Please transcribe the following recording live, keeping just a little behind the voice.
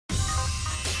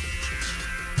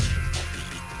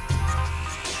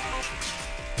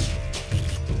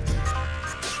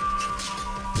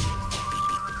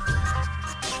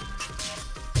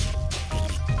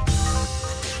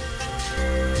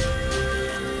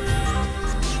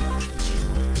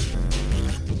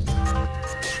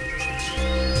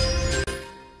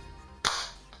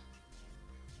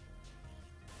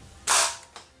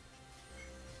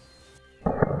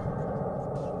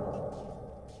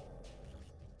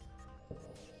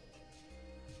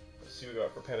see what we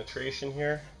got for penetration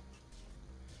here.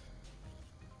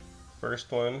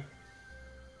 First one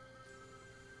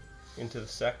into the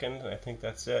second, and I think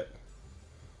that's it.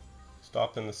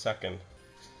 Stopped in the second.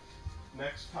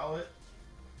 Next pellet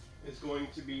is going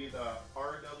to be the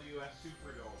RWS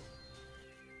Superdome.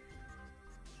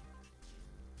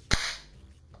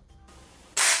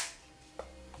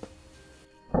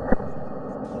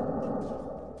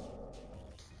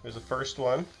 Here's the first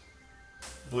one.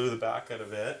 Blew the back out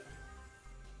of it.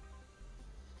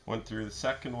 Went through the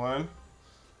second one.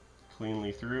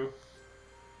 Cleanly through.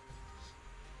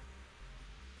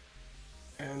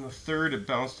 And the third, it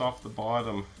bounced off the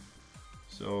bottom.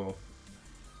 So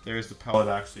there's the pellet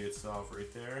actually itself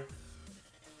right there.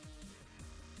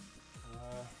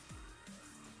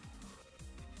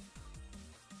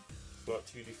 Not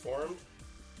too deformed.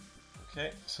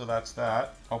 Okay, so that's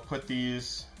that. I'll put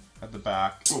these at the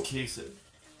back in case it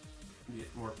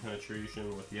get more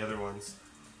penetration with the other ones.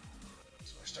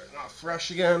 So we're starting off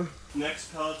fresh again.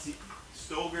 Next pellet's the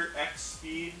Stoger X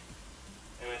Speed,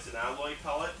 and it's an alloy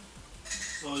pellet.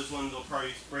 So this one will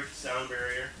probably break the sound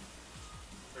barrier.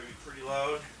 Probably be pretty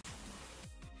loud.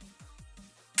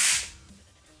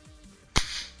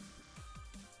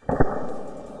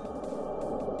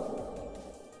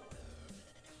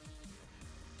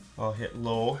 I'll hit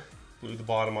low, blew the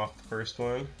bottom off the first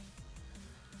one.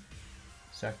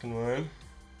 Second one,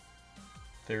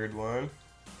 third one,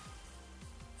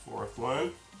 fourth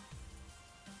one.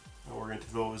 And we're into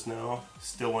those now.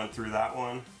 Still went through that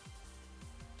one.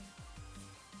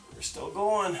 We're still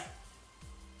going. So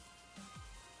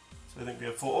I think we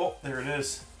have full. Oh, there it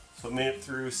is. So it made it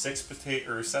through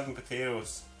 7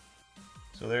 potatoes.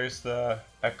 So there's the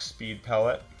X Speed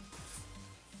pellet.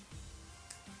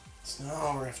 So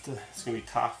now we're have to. It's gonna be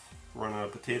tough running out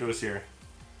of potatoes here.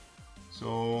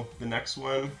 So the next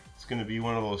one is going to be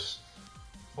one of those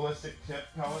ballistic tip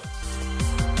pellets.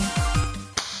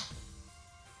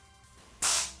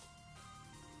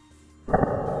 Oh,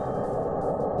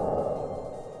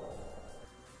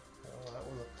 that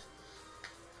one looked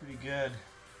pretty good.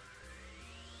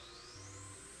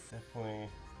 Definitely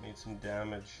made some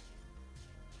damage.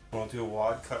 We'll do a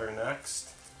wad cutter next.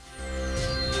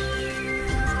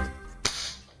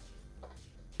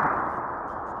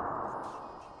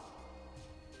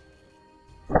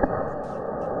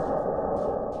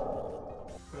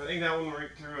 I think that one right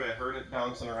through. I heard it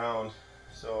bouncing around,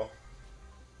 so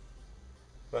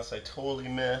unless I totally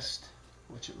missed,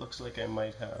 which it looks like I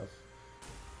might have.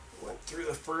 Went through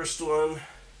the first one.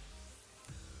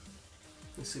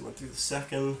 Let's see, went through the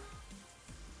second.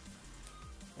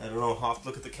 I don't know, I'll have to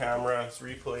look at the camera, it's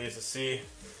replays to see.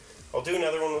 I'll do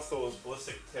another one with those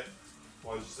ballistic tip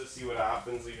ones just to see what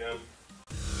happens again.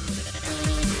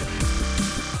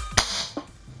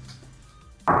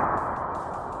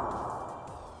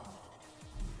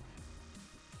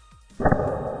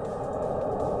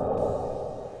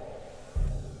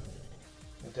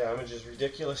 Damage is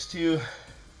ridiculous too.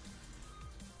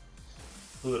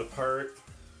 Blew it apart.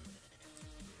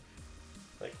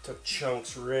 Like took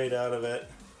chunks right out of it.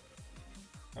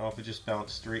 I don't know if it just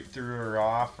bounced straight through or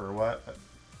off or what, but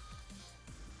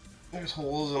there's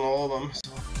holes in all of them.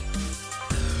 So.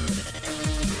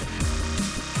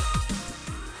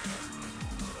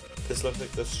 This looks like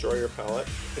the Destroyer pellet.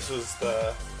 This was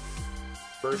the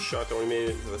first shot that we made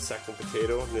into the second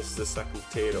potato, and this is the second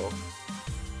potato.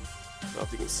 I don't know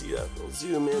if you can see that. We'll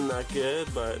zoom in that good,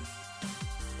 but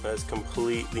that's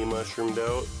completely mushroomed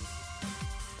out.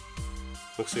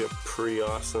 Looks like a pretty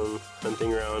awesome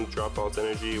hunting round, drop out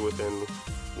energy within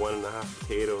 1.5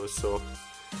 potatoes. So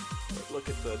look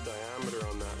at the diameter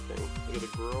on that thing. Look at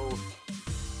the growth.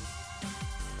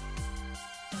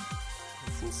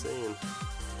 It's insane.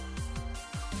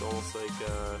 It's almost like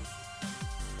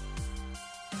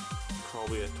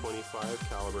probably a 25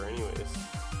 caliber anyways.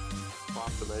 I'll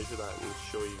have to measure that and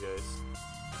show you guys.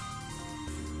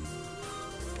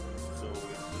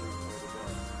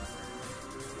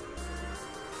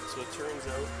 So it turns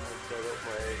out I've dug out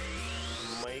my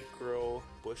micro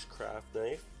bushcraft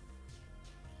knife.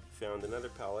 Found another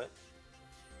pellet.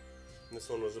 And this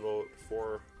one was about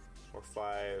 4 or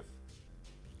 5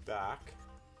 back.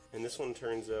 And this one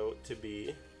turns out to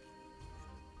be,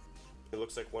 it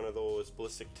looks like one of those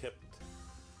ballistic tipped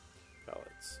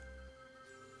pellets.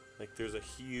 Like there's a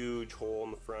huge hole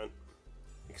in the front.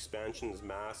 Expansion is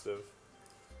massive.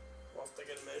 I'll have to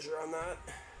get a measure on that.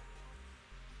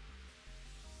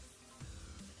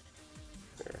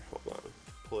 There, hold on.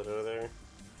 Pull it out of there.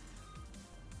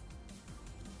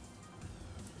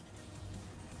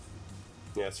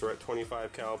 Yeah, so we're at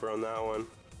 25 caliber on that one.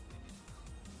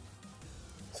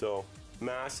 So,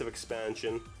 massive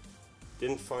expansion.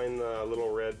 Didn't find the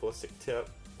little red ballistic tip,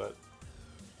 but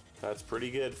that's pretty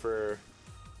good for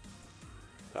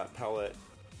that pellet.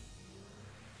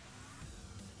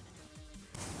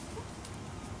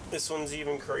 This one's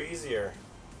even crazier.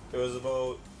 It was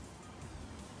about,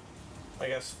 I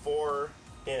guess, 4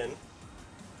 in,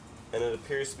 and it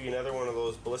appears to be another one of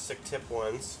those ballistic tip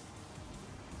ones.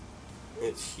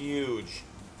 It's huge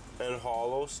and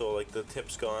hollow, so like the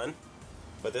tip's gone,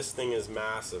 but this thing is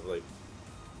massive. Like,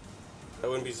 I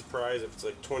wouldn't be surprised if it's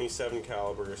like 27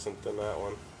 caliber or something, that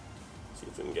one. See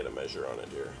if we can get a measure on it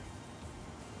here.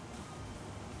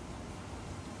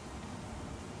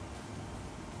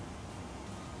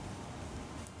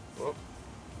 Well,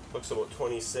 looks about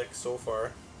 26 so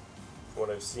far, from what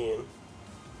I've seen.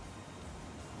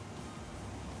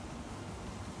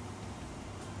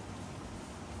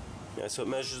 Yeah, so it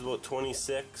measures about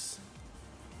 26.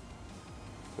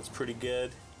 That's pretty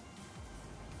good.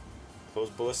 Those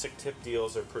ballistic tip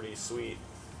deals are pretty sweet.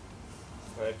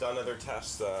 And I've done other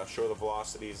tests to show the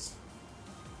velocities.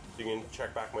 You can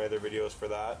check back my other videos for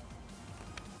that.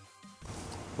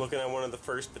 Looking at one of the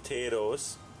first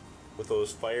potatoes with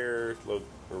those fire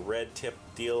red tip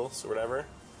deals or whatever,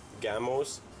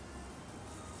 GAMOs,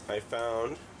 I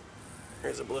found,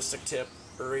 here's a ballistic tip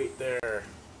right there.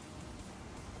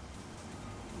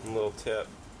 A little tip.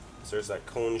 So there's that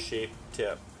cone-shaped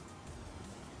tip.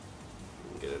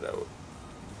 Get it out.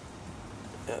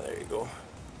 Yeah, there you go.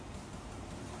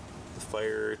 The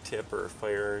fire tip or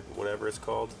fire whatever it's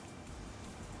called.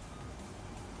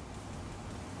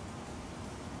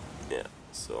 Yeah,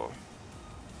 so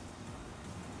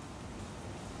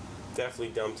definitely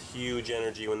dumped huge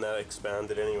energy when that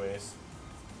expanded anyways.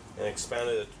 And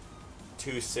expanded at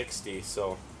 260,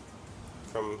 so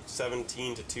from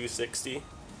 17 to 260,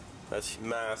 that's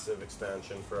massive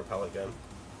expansion for a pellet gun.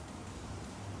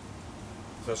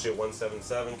 Especially a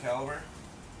 177 caliber.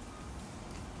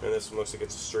 And this one looks like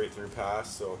it's a straight through pass,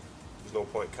 so there's no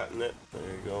point cutting it. There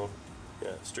you go.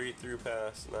 Yeah, straight through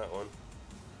pass in that one.